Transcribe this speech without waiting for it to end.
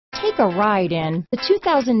Take a ride in the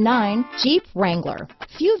 2009 Jeep Wrangler.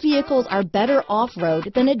 Few vehicles are better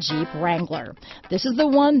off-road than a Jeep Wrangler. This is the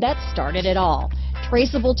one that started it all.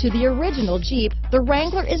 Traceable to the original Jeep, the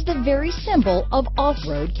Wrangler is the very symbol of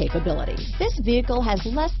off-road capability. This vehicle has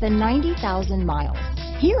less than 90,000 miles.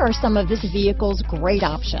 Here are some of this vehicle's great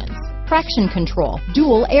options: traction control,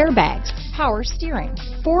 dual airbags, power steering,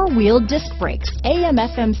 four-wheel disc brakes,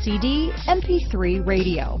 AM/FM CD, MP3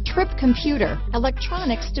 radio, trip computer,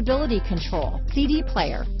 electronic stability control, CD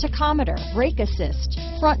player, tachometer, brake assist,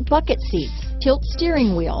 front bucket seats, tilt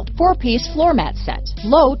steering wheel, four-piece floor mat set,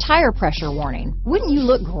 low tire pressure warning. Wouldn't you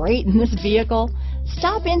look great in this vehicle?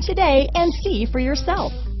 Stop in today and see for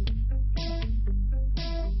yourself.